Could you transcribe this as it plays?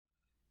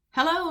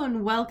Hello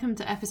and welcome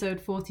to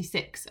episode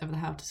 46 of the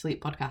How to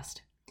Sleep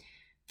podcast.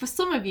 For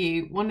some of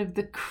you, one of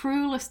the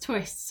cruelest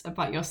twists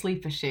about your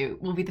sleep issue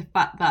will be the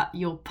fact that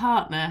your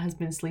partner has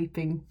been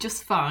sleeping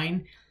just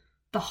fine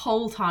the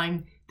whole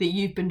time that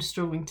you've been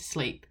struggling to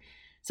sleep.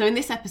 So in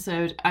this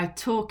episode, I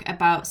talk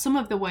about some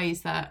of the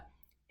ways that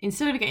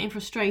instead of getting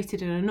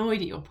frustrated and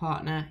annoyed at your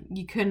partner,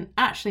 you can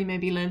actually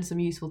maybe learn some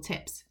useful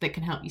tips that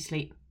can help you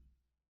sleep.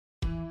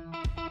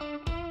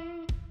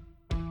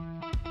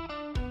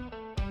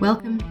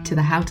 Welcome to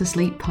the How to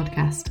Sleep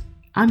podcast.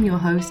 I'm your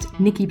host,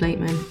 Nikki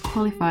Blakeman,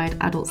 qualified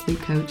adult sleep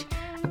coach,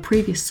 a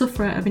previous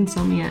sufferer of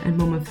insomnia and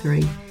mum of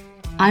three.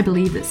 I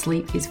believe that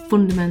sleep is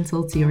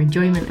fundamental to your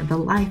enjoyment of the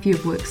life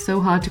you've worked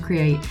so hard to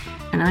create,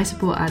 and I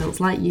support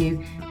adults like you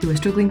who are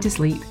struggling to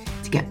sleep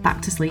to get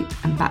back to sleep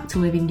and back to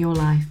living your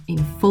life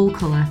in full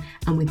colour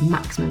and with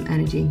maximum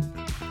energy.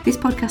 This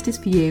podcast is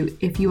for you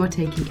if you are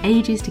taking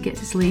ages to get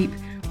to sleep,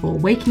 or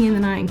waking in the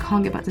night and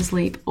can't get back to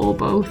sleep, or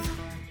both.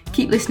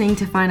 Keep listening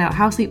to find out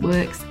how sleep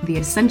works, the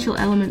essential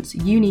elements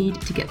you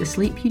need to get the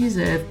sleep you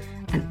deserve,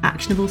 and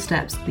actionable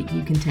steps that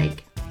you can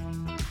take.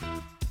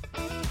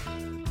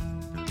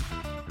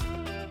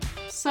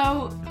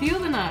 So, the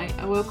other night,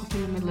 I woke up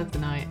in the middle of the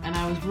night and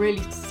I was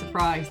really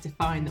surprised to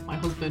find that my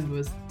husband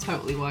was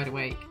totally wide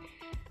awake.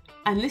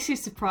 And this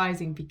is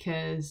surprising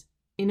because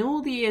in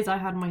all the years I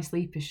had my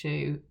sleep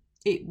issue,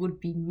 it would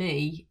be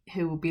me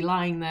who would be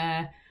lying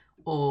there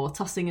or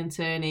tossing and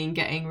turning,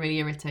 getting really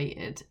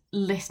irritated,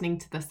 listening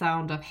to the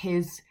sound of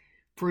his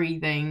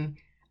breathing.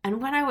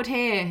 And when I would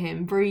hear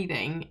him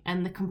breathing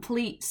and the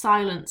complete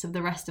silence of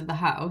the rest of the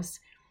house,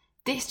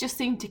 this just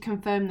seemed to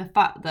confirm the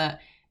fact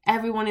that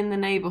everyone in the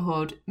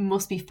neighbourhood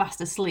must be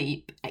fast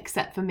asleep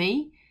except for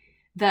me,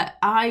 that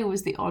I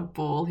was the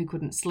oddball who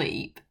couldn't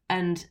sleep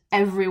and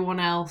everyone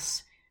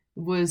else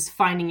was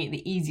finding it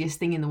the easiest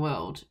thing in the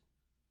world.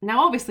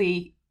 Now,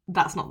 obviously,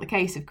 that's not the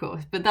case, of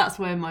course, but that's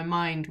where my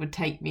mind would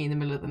take me in the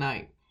middle of the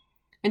night.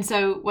 And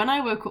so when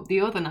I woke up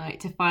the other night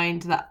to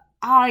find that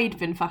I'd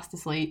been fast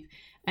asleep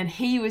and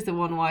he was the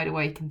one wide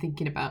awake and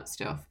thinking about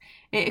stuff,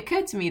 it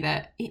occurred to me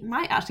that it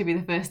might actually be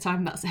the first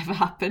time that's ever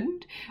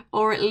happened,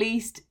 or at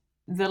least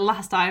the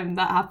last time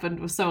that happened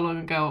was so long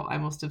ago I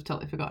must have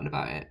totally forgotten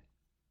about it.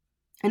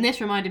 And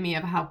this reminded me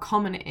of how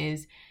common it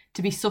is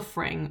to be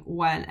suffering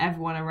when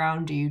everyone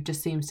around you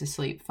just seems to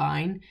sleep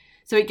fine.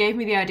 So it gave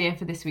me the idea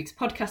for this week's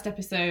podcast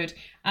episode,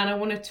 and I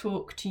want to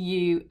talk to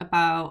you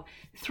about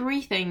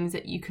 3 things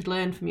that you could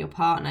learn from your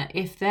partner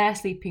if they're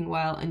sleeping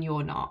well and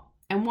you're not.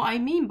 And what I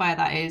mean by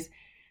that is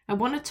I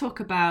want to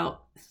talk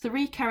about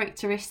 3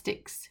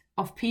 characteristics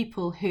of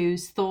people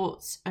whose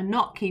thoughts are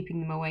not keeping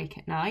them awake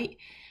at night.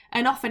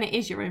 And often it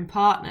is your own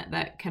partner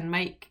that can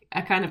make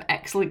a kind of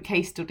excellent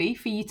case study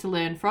for you to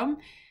learn from.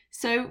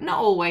 So not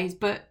always,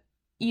 but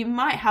you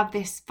might have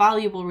this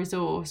valuable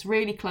resource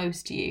really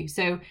close to you.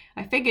 So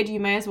I figured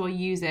you may as well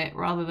use it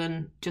rather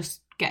than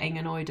just getting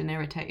annoyed and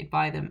irritated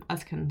by them,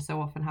 as can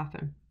so often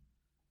happen.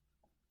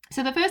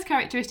 So the first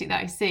characteristic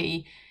that I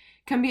see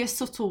can be a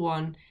subtle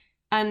one,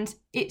 and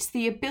it's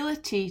the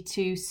ability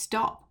to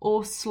stop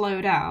or slow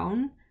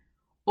down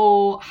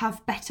or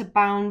have better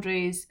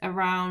boundaries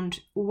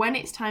around when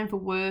it's time for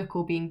work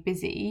or being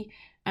busy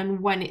and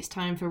when it's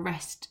time for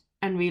rest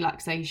and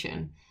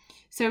relaxation.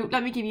 So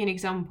let me give you an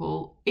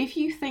example. If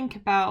you think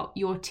about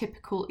your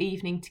typical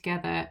evening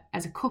together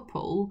as a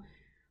couple,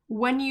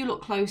 when you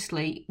look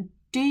closely,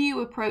 do you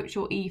approach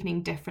your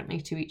evening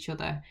differently to each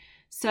other?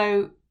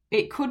 So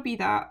it could be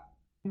that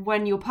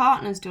when your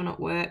partner's done at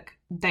work,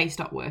 they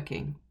stop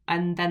working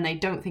and then they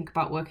don't think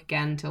about work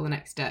again until the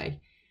next day.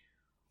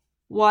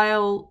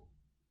 While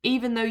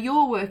even though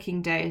your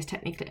working day has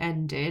technically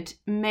ended,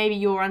 maybe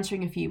you're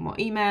answering a few more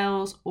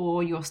emails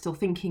or you're still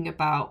thinking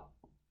about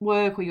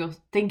work, or you're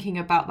thinking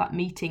about that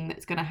meeting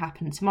that's going to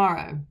happen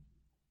tomorrow.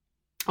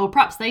 Or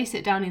perhaps they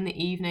sit down in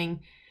the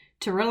evening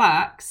to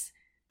relax,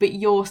 but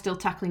you're still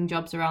tackling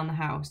jobs around the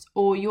house,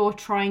 or you're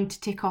trying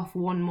to tick off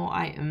one more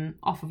item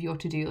off of your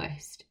to-do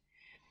list.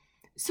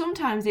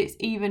 Sometimes it's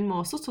even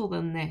more subtle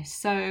than this.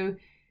 So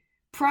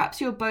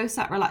perhaps you're both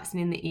sat relaxing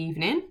in the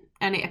evening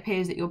and it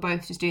appears that you're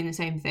both just doing the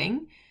same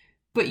thing,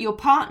 but your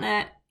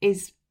partner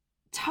is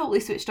totally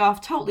switched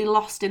off, totally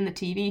lost in the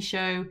TV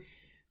show,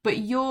 but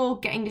you're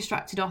getting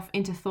distracted off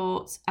into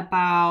thoughts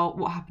about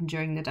what happened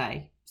during the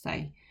day,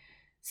 say.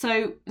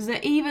 So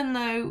that even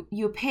though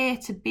you appear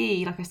to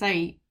be, like I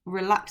say,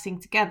 relaxing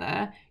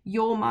together,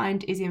 your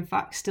mind is in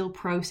fact still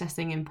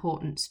processing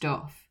important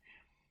stuff.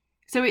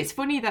 So it's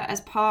funny that as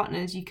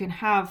partners, you can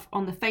have,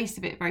 on the face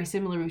of it, very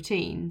similar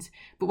routines,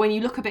 but when you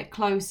look a bit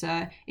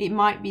closer, it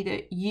might be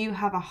that you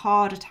have a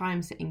harder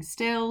time sitting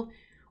still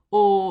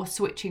or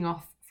switching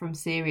off from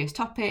serious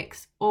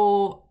topics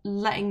or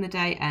letting the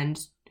day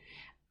end.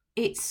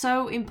 It's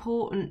so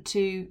important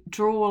to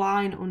draw a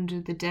line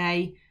under the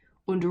day,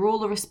 under all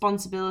the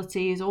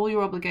responsibilities, all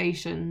your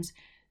obligations,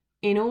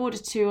 in order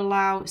to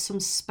allow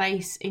some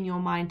space in your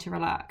mind to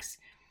relax.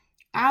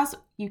 As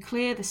you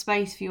clear the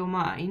space for your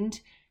mind,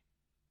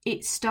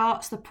 it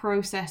starts the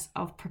process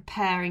of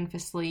preparing for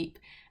sleep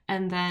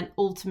and then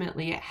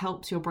ultimately it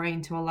helps your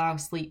brain to allow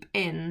sleep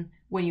in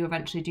when you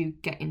eventually do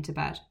get into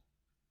bed.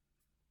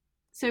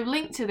 So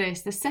linked to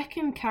this, the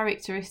second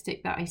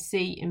characteristic that I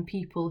see in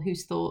people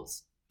whose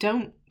thoughts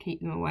don't keep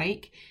them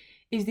awake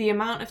is the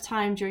amount of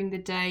time during the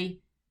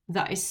day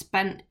that is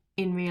spent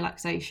in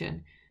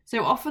relaxation.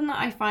 So often that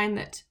I find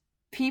that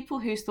people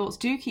whose thoughts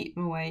do keep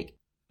them awake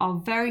are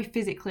very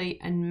physically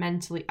and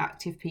mentally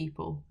active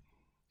people.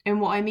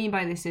 And what I mean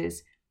by this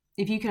is,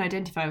 if you can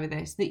identify with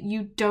this, that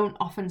you don't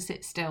often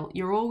sit still.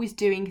 You're always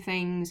doing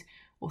things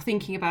or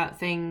thinking about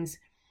things.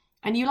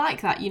 And you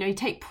like that, you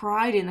take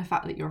pride in the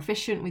fact that you're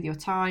efficient with your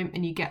time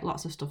and you get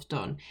lots of stuff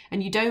done.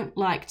 And you don't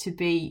like to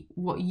be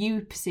what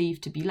you perceive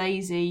to be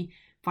lazy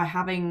by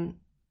having,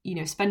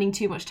 spending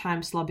too much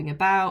time slobbing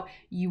about.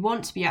 You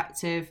want to be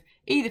active,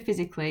 either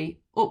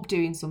physically up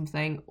doing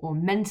something or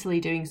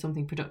mentally doing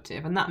something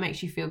productive. And that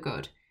makes you feel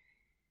good.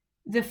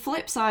 The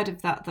flip side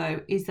of that,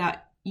 though, is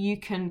that you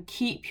can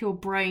keep your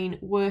brain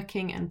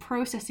working and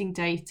processing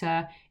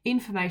data,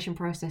 information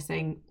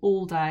processing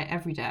all day,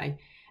 every day.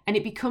 And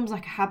it becomes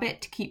like a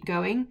habit to keep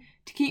going,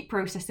 to keep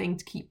processing,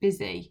 to keep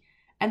busy.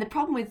 And the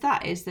problem with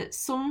that is that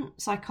some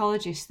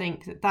psychologists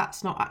think that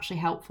that's not actually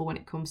helpful when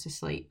it comes to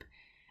sleep,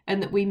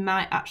 and that we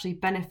might actually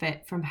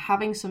benefit from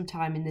having some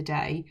time in the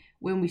day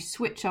when we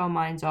switch our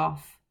minds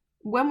off,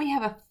 when we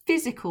have a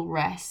physical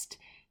rest,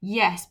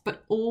 yes,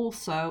 but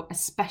also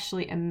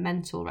especially a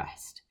mental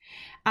rest.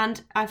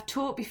 And I've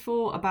talked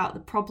before about the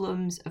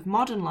problems of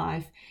modern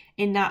life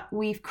in that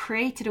we've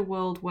created a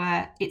world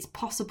where it's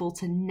possible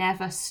to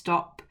never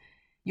stop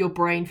your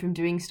brain from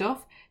doing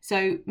stuff.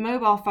 So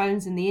mobile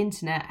phones and the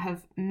internet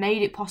have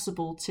made it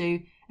possible to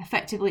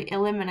effectively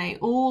eliminate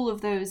all of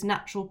those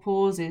natural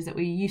pauses that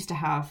we used to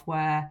have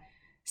where,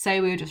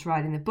 say, we were just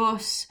riding the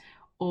bus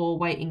or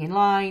waiting in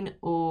line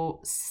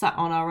or sat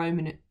on our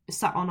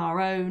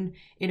own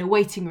in a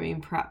waiting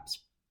room perhaps.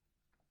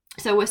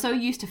 So we're so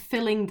used to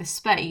filling the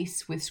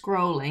space with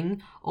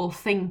scrolling or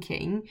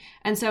thinking.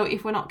 And so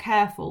if we're not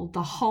careful,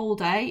 the whole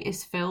day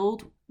is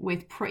filled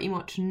with pretty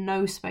much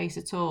no space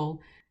at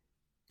all.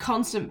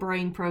 Constant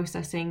brain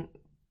processing,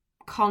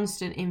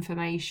 constant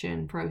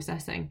information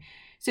processing.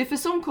 So for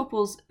some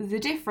couples, the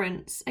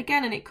difference,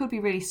 again, and it could be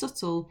really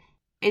subtle,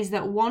 is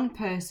that one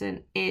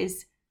person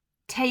is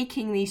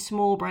taking these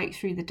small breaks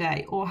through the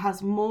day or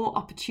has more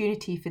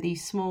opportunity for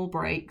these small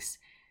breaks.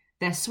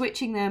 They're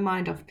switching their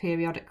mind off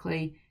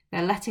periodically.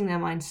 They're letting their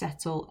mind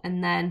settle,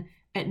 and then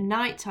at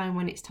night time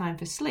when it's time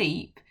for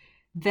sleep,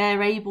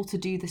 they're able to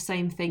do the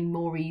same thing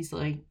more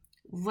easily.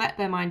 Let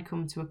their mind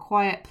come to a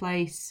quiet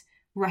place,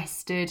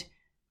 rested,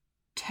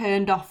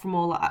 turned off from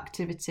all that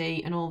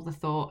activity and all the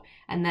thought,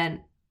 and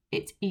then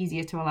it's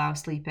easier to allow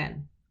sleep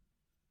in.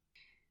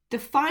 The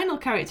final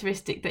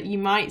characteristic that you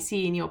might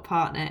see in your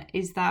partner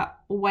is that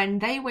when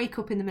they wake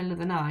up in the middle of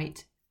the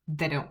night,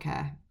 they don't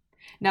care.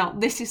 Now,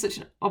 this is such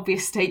an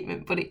obvious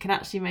statement, but it can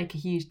actually make a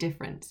huge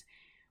difference.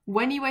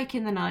 When you wake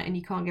in the night and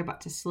you can't go back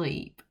to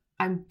sleep,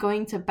 I'm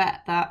going to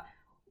bet that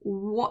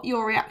what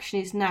your reaction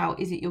is now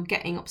is that you're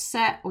getting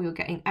upset or you're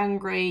getting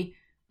angry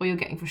or you're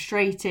getting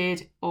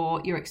frustrated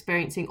or you're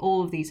experiencing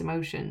all of these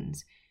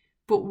emotions.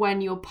 But when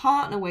your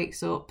partner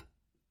wakes up,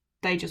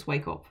 they just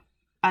wake up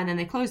and then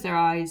they close their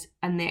eyes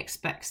and they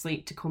expect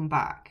sleep to come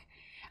back.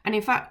 And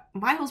in fact,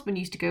 my husband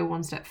used to go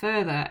one step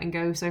further and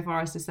go so far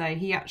as to say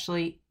he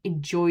actually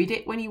enjoyed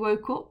it when he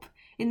woke up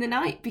in the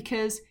night,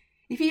 because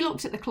if he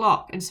looked at the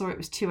clock and saw it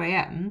was 2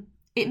 a.m,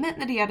 it meant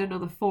that he had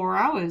another 4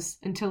 hours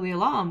until the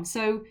alarm.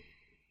 So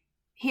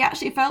he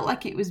actually felt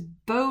like it was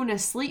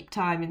bonus sleep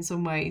time in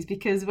some ways,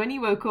 because when he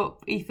woke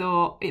up, he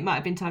thought it might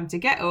have been time to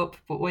get up,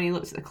 but when he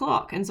looked at the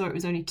clock and saw it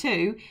was only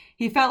 2,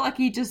 he felt like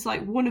he just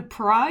won a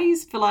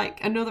prize for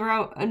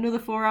another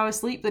 4 hours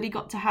sleep that he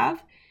got to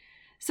have.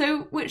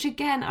 So, which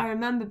again, I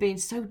remember being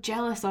so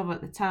jealous of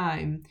at the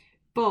time,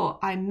 but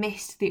I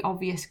missed the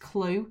obvious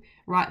clue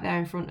right there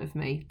in front of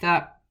me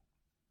that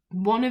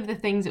one of the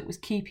things that was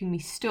keeping me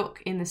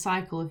stuck in the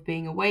cycle of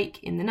being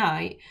awake in the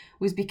night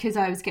was because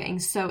I was getting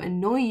so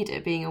annoyed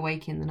at being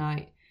awake in the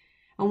night.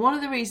 And one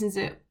of the reasons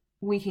that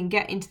we can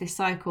get into this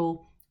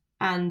cycle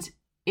and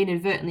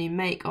inadvertently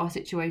make our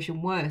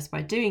situation worse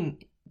by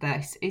doing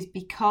this is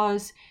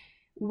because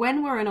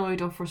when we're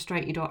annoyed or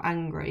frustrated or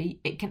angry,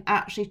 it can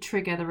actually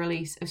trigger the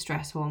release of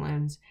stress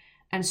hormones.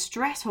 And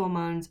stress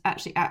hormones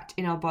actually act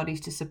in our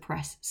bodies to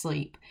suppress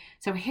sleep.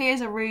 So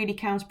here's a really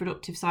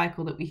counterproductive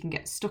cycle that we can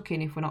get stuck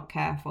in if we're not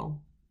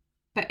careful.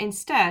 But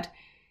instead,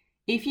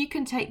 if you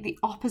can take the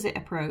opposite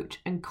approach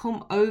and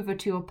come over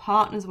to your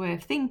partner's way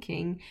of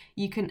thinking,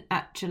 you can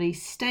actually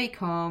stay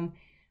calm,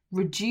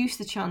 reduce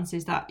the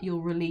chances that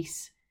you'll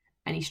release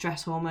any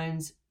stress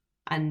hormones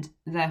and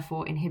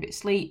therefore inhibit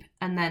sleep,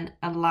 and then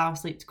allow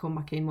sleep to come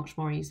back in much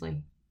more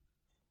easily.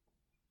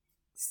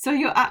 So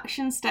your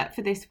action step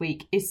for this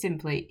week is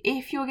simply,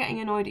 if you're getting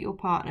annoyed at your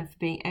partner for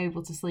being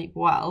able to sleep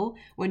well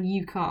when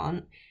you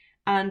can't,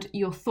 and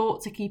your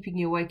thoughts are keeping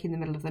you awake in the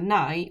middle of the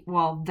night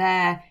while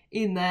they're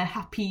in their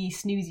happy,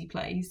 snoozy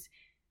place,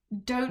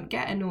 don't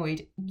get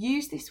annoyed.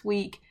 Use this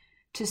week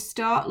to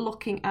start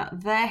looking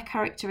at their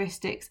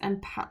characteristics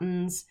and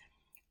patterns.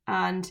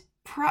 And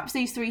perhaps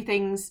these 3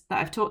 things that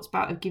I've talked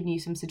about have given you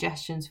some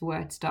suggestions for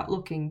where to start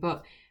looking,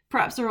 but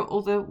perhaps there are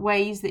other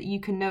ways that you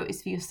can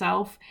notice for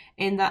yourself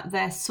in that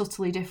they're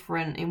subtly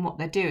different in what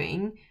they're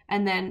doing,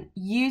 and then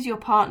use your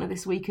partner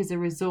this week as a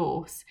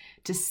resource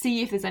to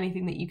see if there's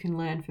anything that you can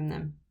learn from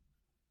them.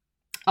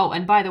 Oh,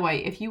 and by the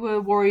way, if you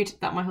were worried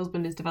that my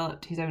husband has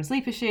developed his own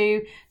sleep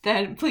issue,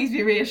 then please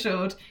be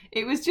reassured.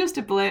 It was just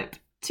a blip,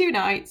 2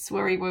 nights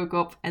where he woke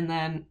up and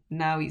then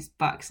now he's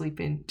back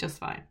sleeping just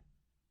fine.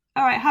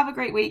 All right, have a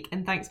great week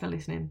and thanks for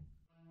listening.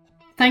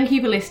 Thank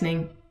you for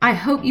listening. I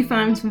hope you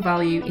found some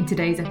value in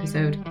today's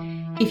episode.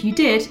 If you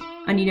did,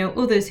 and you know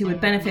others who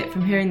would benefit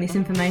from hearing this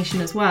information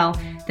as well,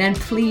 then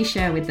please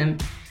share with them.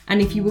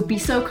 And if you would be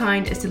so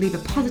kind as to leave a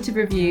positive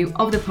review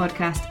of the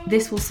podcast,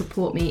 this will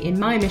support me in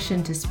my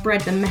mission to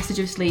spread the message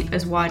of sleep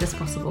as wide as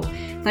possible.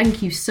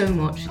 Thank you so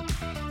much.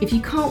 If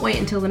you can't wait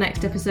until the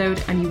next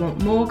episode and you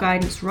want more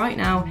guidance right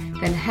now,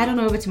 then head on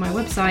over to my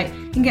website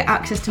and get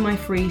access to my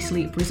free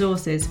sleep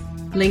resources.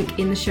 Link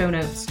in the show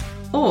notes.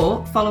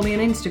 Or follow me on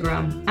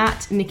Instagram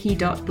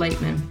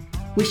 @Nikki.Blakeman.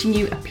 Wishing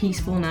you a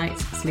peaceful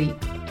night's sleep.